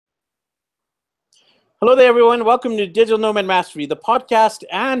Hello there, everyone. Welcome to Digital Nomad Mastery, the podcast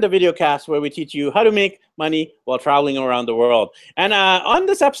and the video cast where we teach you how to make money while traveling around the world. And on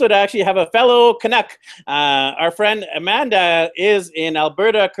this episode, I actually have a fellow Canuck. Our friend Amanda is in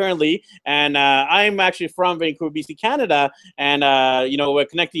Alberta currently, and I'm actually from Vancouver, BC, Canada. And, we're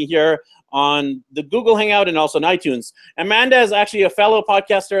connecting here on the Google Hangout and also on iTunes. Amanda is actually a fellow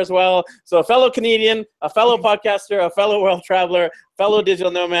podcaster as well. So a fellow Canadian, a fellow podcaster, a fellow world traveler, fellow digital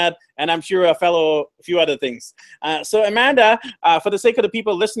nomad, and I'm sure a few other things. So Amanda, for the sake of the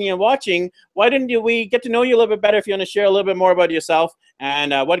people listening and watching, why didn't we get to know you a little bit better if you want to share a little bit more about yourself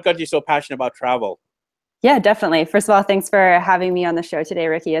and what got you so passionate about travel? Yeah, definitely. First of all, thanks for having me on the show today,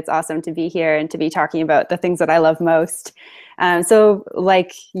 Ricky. It's awesome to be here and to be talking about the things that I love most. So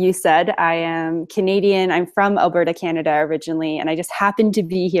like you said, I am Canadian. I'm from Alberta, Canada originally, and I just happen to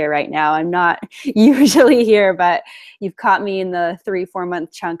be here right now. I'm not usually here, but you've caught me in the 3-4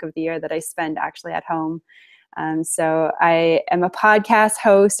 month chunk of the year that I spend actually at home. So I am a podcast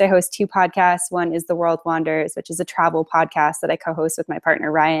host. I host 2 podcasts. One is The World Wanders, which is a travel podcast that I co-host with my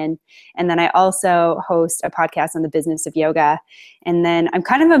partner, Ryan. And then I also host a podcast on the business of yoga. And then I'm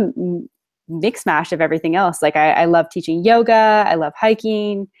kind of a mix mash of everything else. Like I love teaching yoga. I love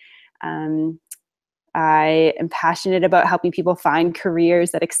hiking. I am passionate about helping people find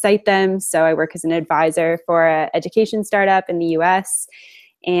careers that excite them. So I work as an advisor for an education startup in the US.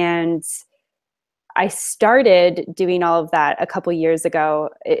 And I started doing all of that a couple years ago.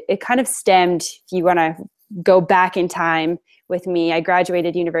 It kind of stemmed, if you want to go back in time with me, I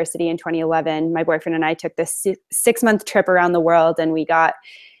graduated university in 2011. My boyfriend and I took this 6-month trip around the world, and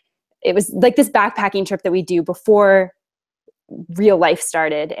it was like this backpacking trip that we do before real life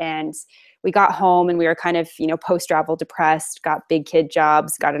started. And we got home and we were kind of, post-travel depressed, got big kid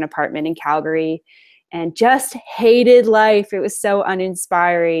jobs, got an apartment in Calgary, and just hated life. It was so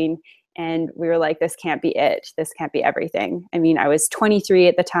uninspiring. And we were like, this can't be it. This can't be everything. I mean, I was 23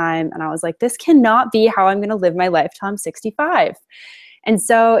 at the time, and I was like, this cannot be how I'm going to live my life till I'm 65. And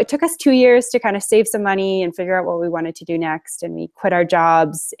so it took us 2 years to kind of save some money and figure out what we wanted to do next. And we quit our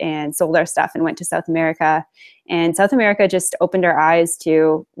jobs and sold our stuff and went to South America. And South America just opened our eyes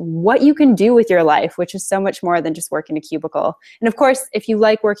to what you can do with your life, which is so much more than just work in a cubicle. And of course, if you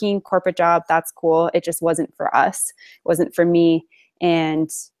like working corporate job, that's cool. It just wasn't for us. It wasn't for me. And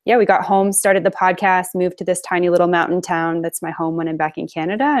yeah, we got home, started the podcast, moved to this tiny little mountain town that's my home when I'm back in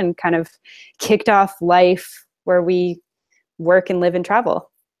Canada, and kind of kicked off life where we work and live and travel.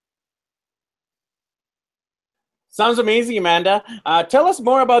 Sounds amazing, Amanda. Tell us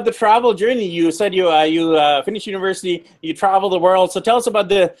more about the travel journey. You said you finished university, you traveled the world. So tell us about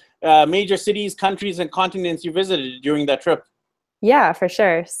the major cities, countries, and continents you visited during that trip. Yeah, for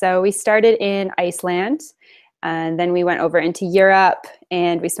sure. So we started in Iceland. And then we went over into Europe,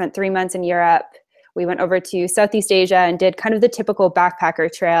 and we spent 3 months in Europe. We went over to Southeast Asia and did kind of the typical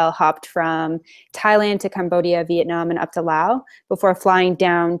backpacker trail, hopped from Thailand to Cambodia, Vietnam, and up to Laos before flying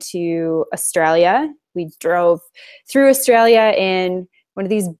down to Australia. We drove through Australia in one of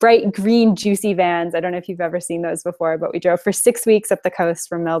these bright green, juicy vans. I don't know if you've ever seen those before, but we drove for 6 weeks up the coast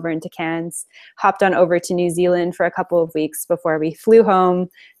from Melbourne to Cairns, hopped on over to New Zealand for a couple of weeks before we flew home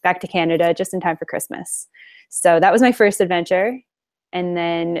back to Canada just in time for Christmas. So that was my first adventure. And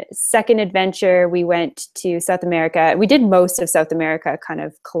then second adventure, we went to South America. We did most of South America, kind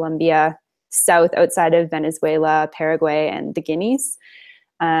of Colombia, south outside of Venezuela, Paraguay, and the Guineas.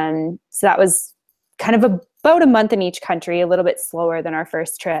 So that was kind of about a month in each country, a little bit slower than our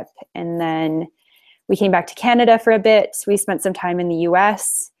first trip. And then we came back to Canada for a bit. We spent some time in the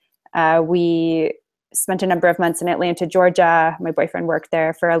US. We spent a number of months in Atlanta, Georgia. My boyfriend worked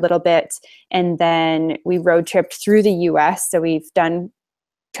there for a little bit. And then we road tripped through the US. So we've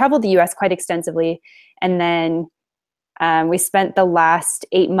traveled the US quite extensively. And then we spent the last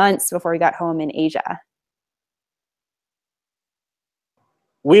 8 months before we got home in Asia.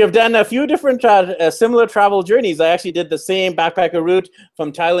 We have done a few different similar travel journeys. I actually did the same backpacker route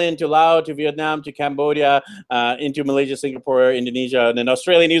from Thailand to Laos to Vietnam to Cambodia, into Malaysia, Singapore, Indonesia, and then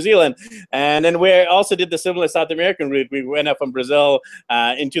Australia, New Zealand. And then we also did the similar South American route. We went up from Brazil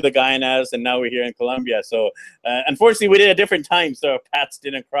into the Guyanas, and now we're here in Colombia. So unfortunately, we did a different time, so our paths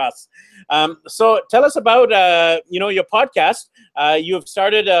didn't cross. So tell us about your podcast. You have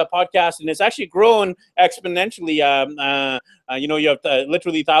started a podcast, and it's actually grown exponentially. You have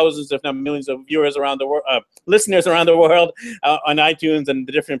literally thousands, if not millions, of viewers around the world, listeners around the world on iTunes and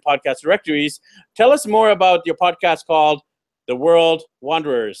the different podcast directories. Tell us more about your podcast called The World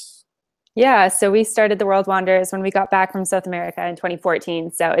Wanderers. Yeah, so we started The World Wanders when we got back from South America in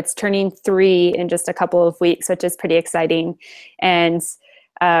 2014. So it's turning 3 in just a couple of weeks, which is pretty exciting. And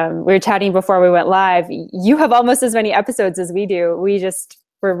We were chatting before we went live. You have almost as many episodes as we do.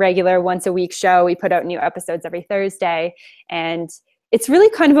 We're regular once a week show. We put out new episodes every Thursday, and it's really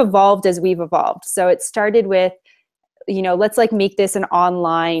kind of evolved as we've evolved. So it started with, let's like make this an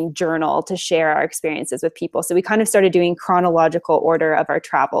online journal to share our experiences with people. So we kind of started doing chronological order of our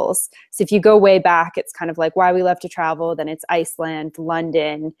travels. So if you go way back, it's kind of like why we love to travel. Then it's Iceland,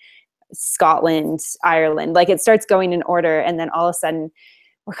 London, Scotland, Ireland. Like it starts going in order. And then all of a sudden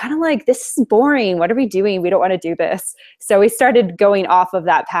we're kind of like, this is boring. What are we doing? We don't want to do this. So we started going off of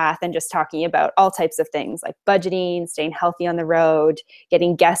that path and just talking about all types of things like budgeting, staying healthy on the road,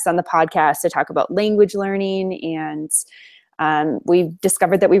 getting guests on the podcast to talk about language learning. And we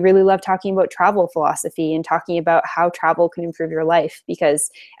discovered that we really love talking about travel philosophy and talking about how travel can improve your life.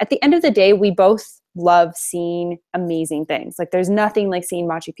 Because at the end of the day, we both love seeing amazing things. Like there's nothing like seeing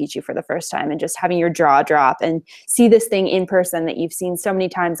Machu Picchu for the first time and just having your jaw drop and see this thing in person that you've seen so many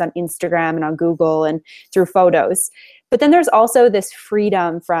times on Instagram and on Google and through photos. But then there's also this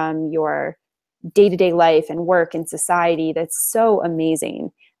freedom from your day-to-day life and work and society that's so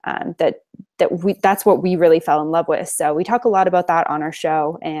amazing. That's what we really fell in love with. So we talk a lot about that on our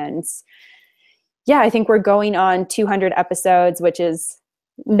show. And yeah, I think we're going on 200 episodes, which is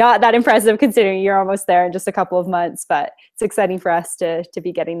not that impressive considering you're almost there in just a couple of months, but it's exciting for us to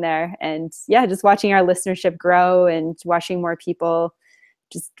be getting there. And yeah, just watching our listenership grow and watching more people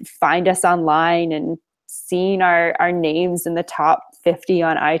just find us online and seeing our names in the top 50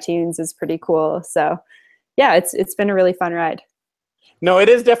 on iTunes is pretty cool. So yeah, it's been a really fun ride. No, it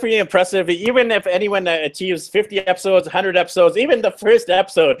is definitely impressive. Even if anyone achieves 50 episodes, 100 episodes, even the first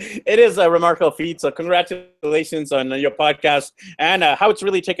episode, it is a remarkable feat. So congratulations on your podcast and how it's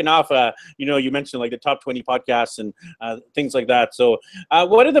really taken off. You mentioned like the top 20 podcasts and things like that. So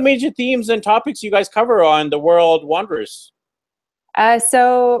what are the major themes and topics you guys cover on The World Wanderers?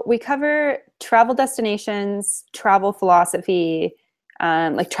 So we cover travel destinations, travel philosophy,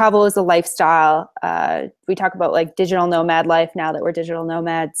 like travel is a lifestyle. We talk about like digital nomad life now that we're digital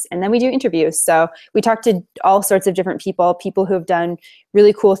nomads, and then we do interviews. So we talk to all sorts of different people who have done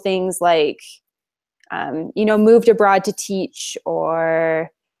really cool things like, moved abroad to teach, or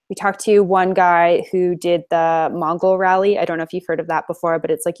we talked to one guy who did the Mongol Rally. I don't know if you've heard of that before,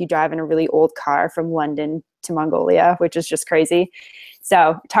 but it's like you drive in a really old car from London to Mongolia, which is just crazy.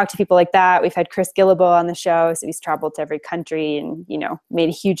 So talk to people like that. We've had Chris Guillebeau on the show. So he's traveled to every country and, made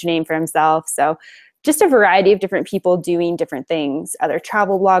a huge name for himself. So just a variety of different people doing different things, other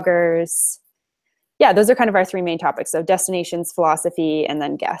travel bloggers. Yeah, those are kind of our three main topics. So destinations, philosophy, and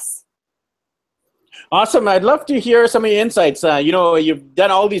then guests. Awesome. I'd love to hear some of your insights. You've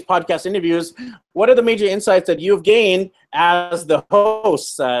done all these podcast interviews. What are the major insights that you've gained as the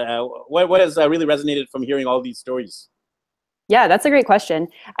host? What has really resonated from hearing all these stories? Yeah, that's a great question.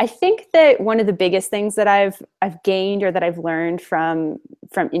 I think that one of the biggest things that I've gained or that I've learned from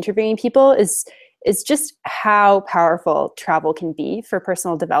interviewing people is just how powerful travel can be for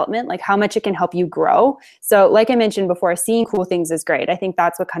personal development, like how much it can help you grow. So like I mentioned before, seeing cool things is great. I think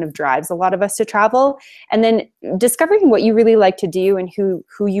that's what kind of drives a lot of us to travel. And then discovering what you really like to do and who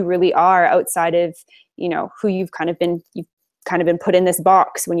you really are outside of, who you've kind of been put in this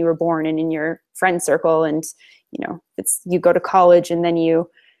box when you were born and in your friend circle. And you go to college and then you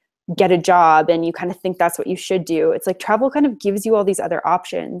get a job and you kind of think that's what you should do. It's like travel kind of gives you all these other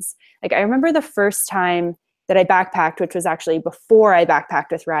options. Like I remember the first time that I backpacked, which was actually before I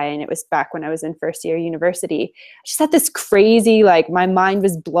backpacked with Ryan. It was back when I was in first year university. I just had this crazy, like my mind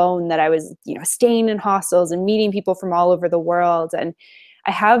was blown that I was, staying in hostels and meeting people from all over the world. And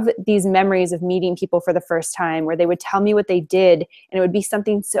I have these memories of meeting people for the first time where they would tell me what they did and it would be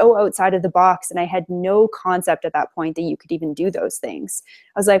something so outside of the box. And I had no concept at that point that you could even do those things.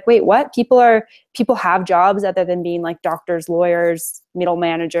 I was like, wait, what? People have jobs other than being like doctors, lawyers, middle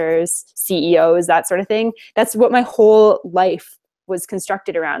managers, CEOs, that sort of thing. That's what my whole life was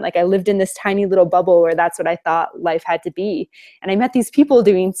constructed around. Like I lived in this tiny little bubble where that's what I thought life had to be. And I met these people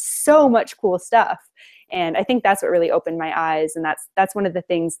doing so much cool stuff. And I think that's what really opened my eyes. And that's one of the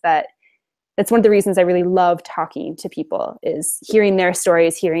things that's one of the reasons I really love talking to people is hearing their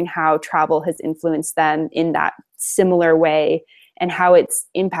stories, hearing how travel has influenced them in that similar way and how it's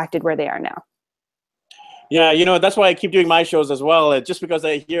impacted where they are now. Yeah, that's why I keep doing my shows as well. Just because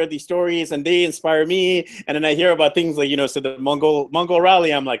I hear these stories and they inspire me, and then I hear about things like, so the Mongol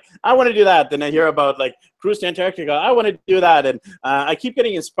Rally, I'm like, I want to do that. Then I hear about like cruise to Antarctica, I want to do that, and I keep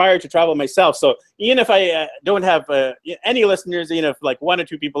getting inspired to travel myself. So even if I don't have any listeners, even if like one or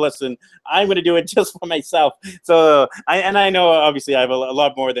two people listen, I'm going to do it just for myself. So I know obviously I have a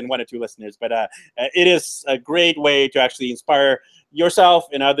lot more than one or two listeners, but it is a great way to actually inspire yourself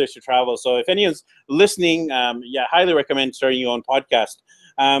and others to travel. So if anyone's listening, yeah, highly recommend starting your own podcast.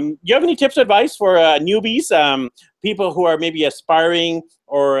 Do you have any tips or advice for newbies, people who are maybe aspiring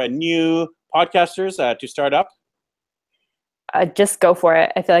or new podcasters to start up? Just go for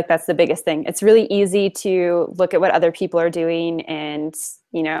it. I feel like that's the biggest thing. It's really easy to look at what other people are doing and,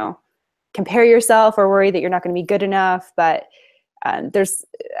 you know, compare yourself or worry that you're not going to be good enough. But I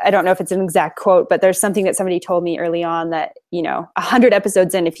don't know if it's an exact quote, but there's something that somebody told me early on that, you know, 100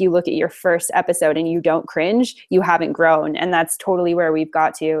 episodes in, if you look at your first episode and you don't cringe, you haven't grown. And that's totally where we've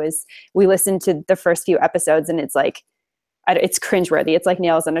got to, is we listen to the first few episodes and it's like, it's cringeworthy. It's like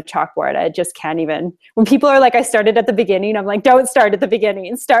nails on a chalkboard. I just can't even, when people are like, I started at the beginning, I'm like, don't start at the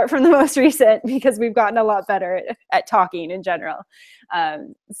beginning, start from the most recent, because we've gotten a lot better at talking in general.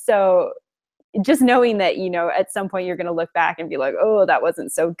 So just knowing that, you know, at some point you're going to look back and be like, oh, that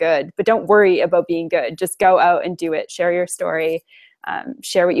wasn't so good, but don't worry about being good. Just go out and do it. Share your story,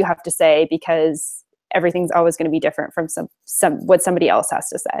 share what you have to say, because everything's always going to be different from what somebody else has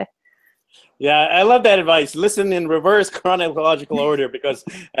to say. Yeah, I love that advice. Listen in reverse chronological order, because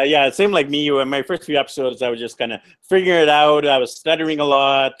yeah, it seemed like me. In my first few episodes, I was just kind of figuring it out. I was stuttering a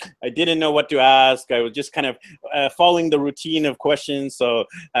lot. I didn't know what to ask. I was just kind of following the routine of questions. So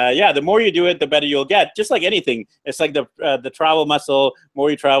yeah, the more you do it, the better you'll get. Just like anything, it's like the travel muscle. The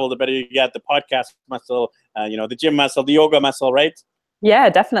more you travel, the better you get. The podcast muscle, you know, the gym muscle, the yoga muscle, right? Yeah,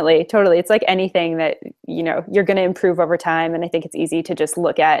 definitely. Totally. It's like anything that, you know, you're going to improve over time. And I think it's easy to just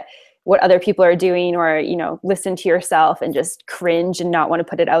look at what other people are doing, or, you know, listen to yourself and just cringe and not want to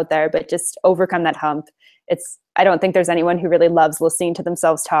put it out there, but just overcome that hump. I don't think there's anyone who really loves listening to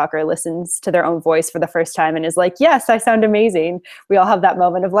themselves talk or listens to their own voice for the first time and is like, yes, I sound amazing. We all have that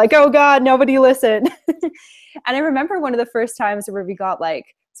moment of like, oh God, nobody listened. And I remember one of the first times where we got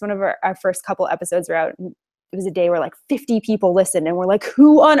like, it's one of our first couple episodes were out. It was a day where like 50 people listened, and we're like,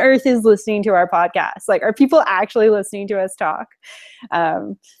 who on earth is listening to our podcast? Like, are people actually listening to us talk?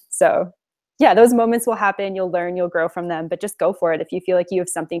 So yeah, those moments will happen. You'll learn, you'll grow from them, but just go for it. If you feel like you have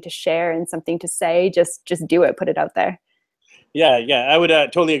something to share and something to say, just do it, put it out there. Yeah, I would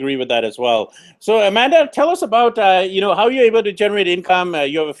totally agree with that as well. So Amanda, tell us about, you know, how you're able to generate income.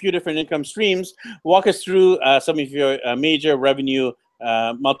 You have a few different income streams. Walk us through some of your major revenue,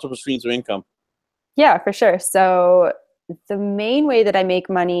 multiple streams of income. Yeah, for sure. So the main way that I make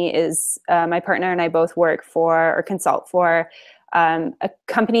money is my partner and I both work for or consult for a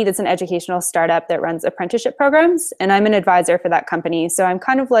company that's an educational startup that runs apprenticeship programs, and I'm an advisor for that company. So I'm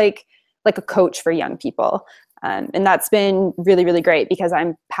kind of like a coach for young people. And that's been really, really great because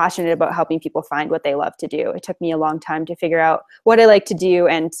I'm passionate about helping people find what they love to do. It took me a long time to figure out what I like to do.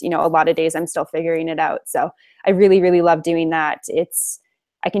 And, you know, a lot of days I'm still figuring it out. So I really, really love doing that.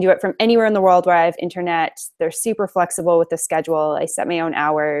 I can do it from anywhere in the world where I have internet. They're super flexible with the schedule. I set my own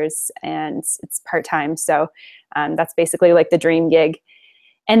hours and it's part-time. So that's basically like the dream gig.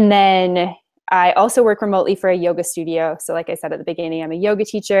 And then I also work remotely for a yoga studio. So like I said at the beginning, I'm a yoga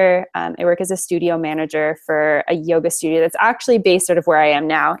teacher. I work as a studio manager for a yoga studio that's actually based out of where I am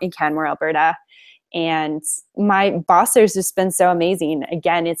now in Canmore, Alberta. And my boss has just been so amazing.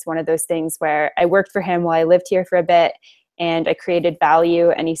 Again, it's one of those things where I worked for him while I lived here for a bit and I created value.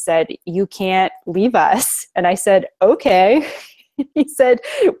 And he said, you can't leave us. And I said, okay. He said,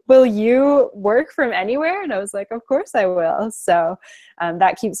 will you work from anywhere? And I was like, of course I will. So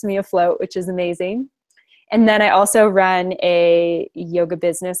that keeps me afloat, which is amazing. And then I also run a yoga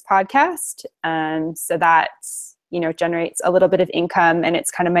business podcast. So that, you know, generates a little bit of income, and it's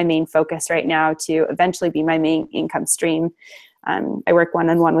kind of my main focus right now to eventually be my main income stream. I work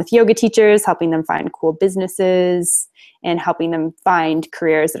one-on-one with yoga teachers, helping them find cool businesses and helping them find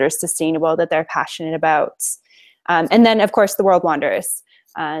careers that are sustainable, that they're passionate about. And then, of course, the World Wanderers.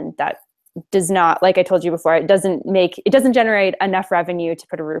 That does not, like I told you before, it doesn't generate enough revenue to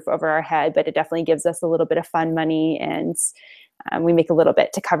put a roof over our head, but it definitely gives us a little bit of fun money, and we make a little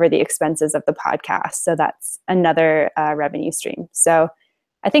bit to cover the expenses of the podcast. So that's another revenue stream. So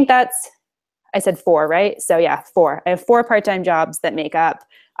I think I said 4, right? So yeah, 4. I have 4 part-time jobs that make up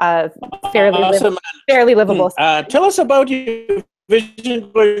fairly livable. Tell us about your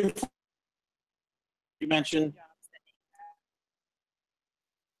vision going forward. You mentioned.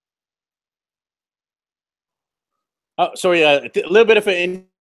 Oh, sorry, a little bit of an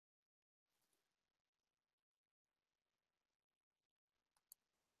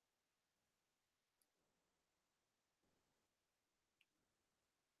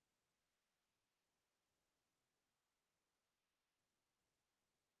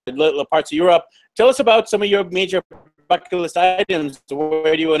parts of Europe. Tell us about some of your major bucket list items.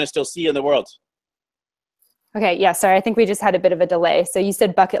 Where do you want to still see in the world? Okay, yeah, sorry, I think we just had a bit of a delay. So you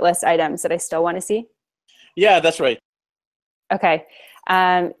said bucket list items that I still want to see? Yeah, that's right. Okay.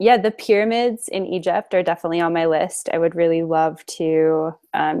 Yeah, the pyramids in Egypt are definitely on my list. I would really love to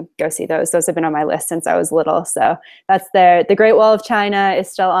go see those. Those have been on my list since I was little. So that's there. The Great Wall of China is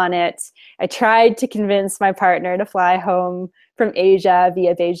still on it. I tried to convince my partner to fly home from Asia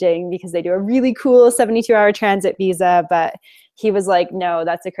via Beijing because they do a really cool 72-hour transit visa, but he was like, no,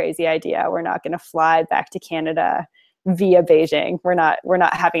 that's a crazy idea. We're not going to fly back to Canada via Beijing. We're not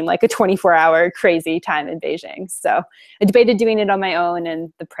having like a 24-hour crazy time in Beijing. So I debated doing it on my own,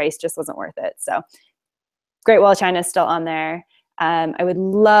 and the price just wasn't worth it. So Great Wall of China is still on there. I would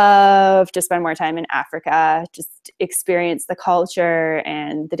love to spend more time in Africa, just experience the culture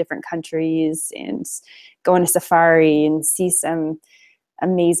and the different countries, and go on a safari and see some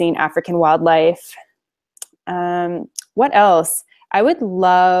amazing African wildlife. What else? I would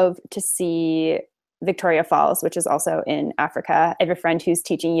love to see Victoria Falls, which is also in Africa. I have a friend who's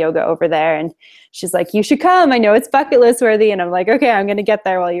teaching yoga over there, and she's like, you should come. I know it's bucket list worthy. And I'm like, okay, I'm going to get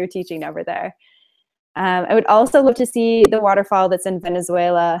there while you're teaching over there. I would also love to see the waterfall that's in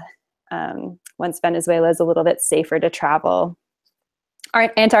Venezuela, once Venezuela is a little bit safer to travel.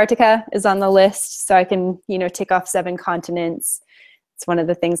 Antarctica is on the list, so I can, tick off 7 continents. It's one of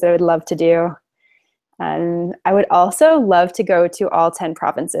the things that I would love to do. I would also love to go to all 10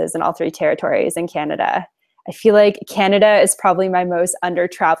 provinces and all 3 territories in Canada. I feel like Canada is probably my most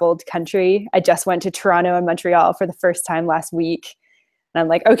under-traveled country. I just went to Toronto and Montreal for the first time last week. And I'm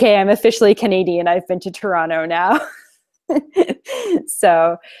like, okay, I'm officially Canadian. I've been to Toronto now.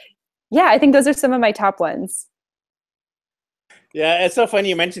 So yeah, I think those are some of my top ones. Yeah, it's so funny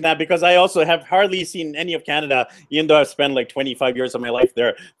you mentioned that because I also have hardly seen any of Canada, even though I've spent like 25 years of my life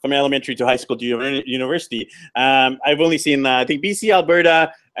there, from elementary to high school to university. I've only seen, I think, BC,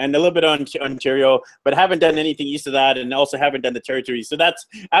 Alberta, and a little bit on Ontario, but haven't done anything east of that, and also haven't done the territories. So that's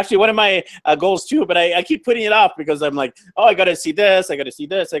actually one of my goals too, but I keep putting it off because I'm like, oh, I got to see this, I got to see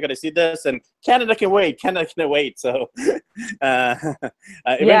this, I got to see this, and Canada can wait, Canada can wait. So eventually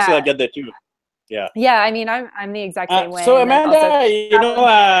I'll get there too. Yeah. Yeah, I mean, I'm the exact same way. So And then Amanda,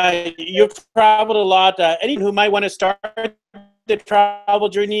 also you've traveled a lot. Anyone who might want to start the travel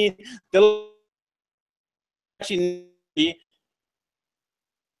journey, they'll actually.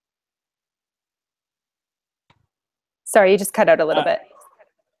 sorry, you just cut out a little bit.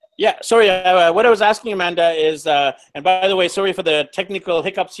 Yeah, sorry. What I was asking Amanda is, and by the way, sorry for the technical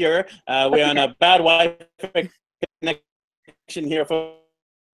hiccups here. We're on a bad Wi-Fi connection here for.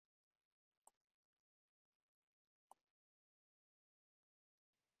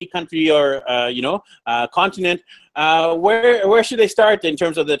 Country or continent, where should they start in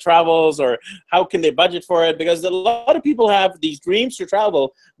terms of the travels, or how can they budget for it? Because a lot of people have these dreams to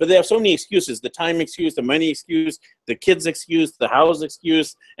travel, but they have so many excuses: the time excuse, the money excuse, the kids excuse, the house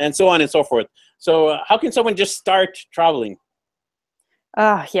excuse, and so on and so forth. So how can someone just start traveling?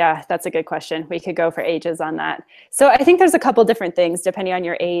 Oh, yeah, that's a good question. We could go for ages on that. So I think there's a couple different things depending on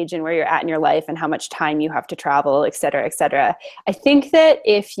your age and where you're at in your life and how much time you have to travel, et cetera, et cetera. I think that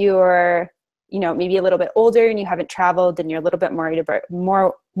if you're, maybe a little bit older and you haven't traveled, then you're a little bit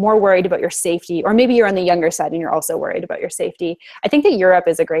more worried about your safety, or maybe you're on the younger side and you're also worried about your safety. I think that Europe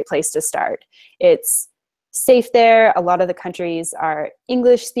is a great place to start. It's safe there. A lot of the countries are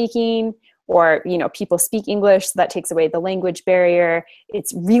English speaking, or people speak English, so that takes away the language barrier.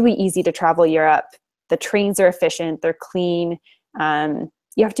 It's really easy to travel Europe. The trains are efficient, they're clean. You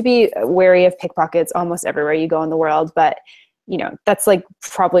have to be wary of pickpockets almost everywhere you go in the world, but that's like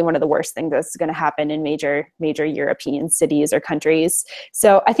probably one of the worst things that's going to happen in major European cities or countries.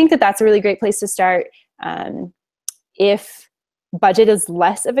 So I think that that's a really great place to start. If budget is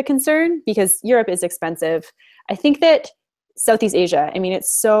less of a concern, because Europe is expensive, I think that Southeast Asia, I mean,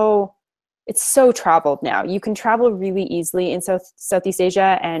 it's so traveled now. You can travel really easily in Southeast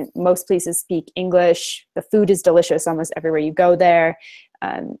Asia, and most places speak English. The food is delicious almost everywhere you go there,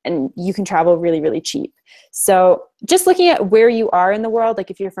 and you can travel really, really cheap. So just looking at where you are in the world,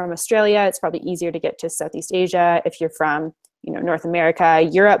 like if you're from Australia, it's probably easier to get to Southeast Asia. If you're from North America,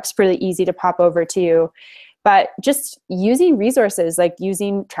 Europe's pretty easy to pop over to. But just using resources, like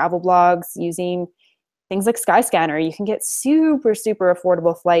using travel blogs, using things like Skyscanner, you can get super, super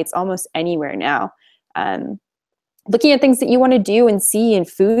affordable flights almost anywhere now. Looking at things that you want to do and see, and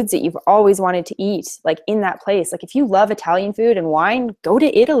foods that you've always wanted to eat, like in that place. Like if you love Italian food and wine, go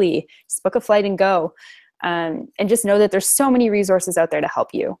to Italy, just book a flight and go. And just know that there's so many resources out there to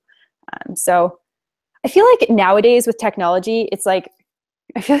help you. So I feel like nowadays with technology, it's like,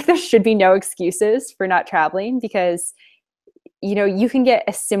 I feel like there should be no excuses for not traveling, because you can get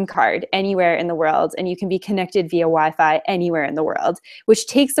a SIM card anywhere in the world and you can be connected via Wi-Fi anywhere in the world, which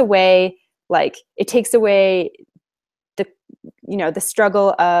takes away the, the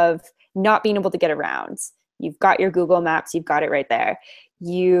struggle of not being able to get around. You've got your Google Maps, you've got it right there.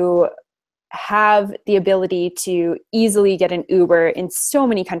 You have the ability to easily get an Uber in so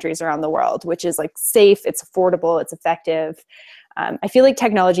many countries around the world, which is like safe, it's affordable, it's effective. I feel like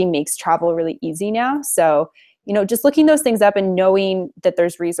technology makes travel really easy now. So, just looking those things up and knowing that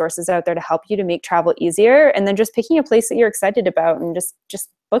there's resources out there to help you to make travel easier, and then just picking a place that you're excited about and just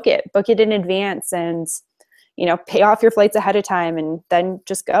book it in advance, and, pay off your flights ahead of time and then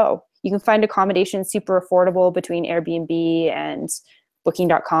just go. You can find accommodation super affordable between Airbnb and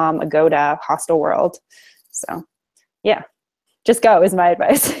Booking.com, Agoda, Hostelworld. So yeah, just go is my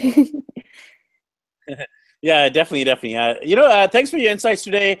advice. Yeah, definitely. Thanks for your insights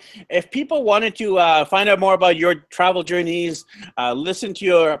today. If people wanted to find out more about your travel journeys, listen to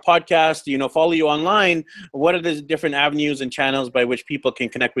your podcast, follow you online, what are the different avenues and channels by which people can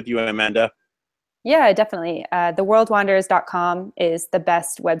connect with you, Amanda? Yeah, definitely. TheWorldWanderers.com is the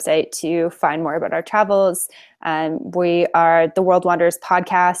best website to find more about our travels. We are the World Wanderers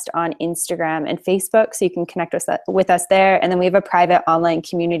podcast on Instagram and Facebook, so you can connect with us there. And then we have a private online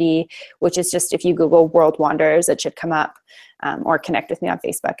community, which is just if you Google World Wanderers, it should come up, or connect with me on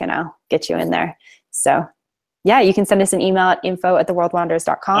Facebook and I'll get you in there. So yeah, you can send us an email at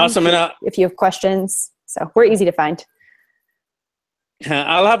info@theworldwanderers.com. Awesome. If you have questions. So we're easy to find.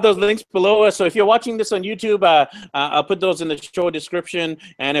 I'll have those links below. So if you're watching this on YouTube, I'll put those in the show description.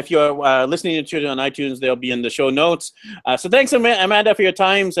 And if you're listening to it on iTunes, they'll be in the show notes. So thanks, Amanda, for your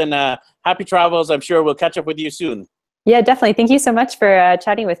times, and happy travels. I'm sure we'll catch up with you soon. Yeah, definitely. Thank you so much for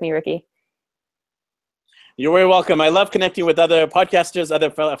chatting with me, Ricky. You're very welcome. I love connecting with other podcasters,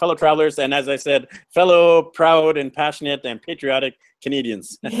 other fellow travelers, and as I said, fellow proud and passionate and patriotic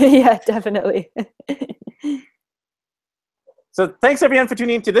Canadians. Yeah, definitely. So thanks everyone for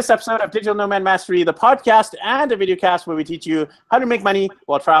tuning in to this episode of Digital Nomad Mastery, the podcast and a video cast where we teach you how to make money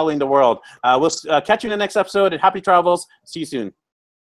while traveling the world. We'll catch you in the next episode, and happy travels. See you soon.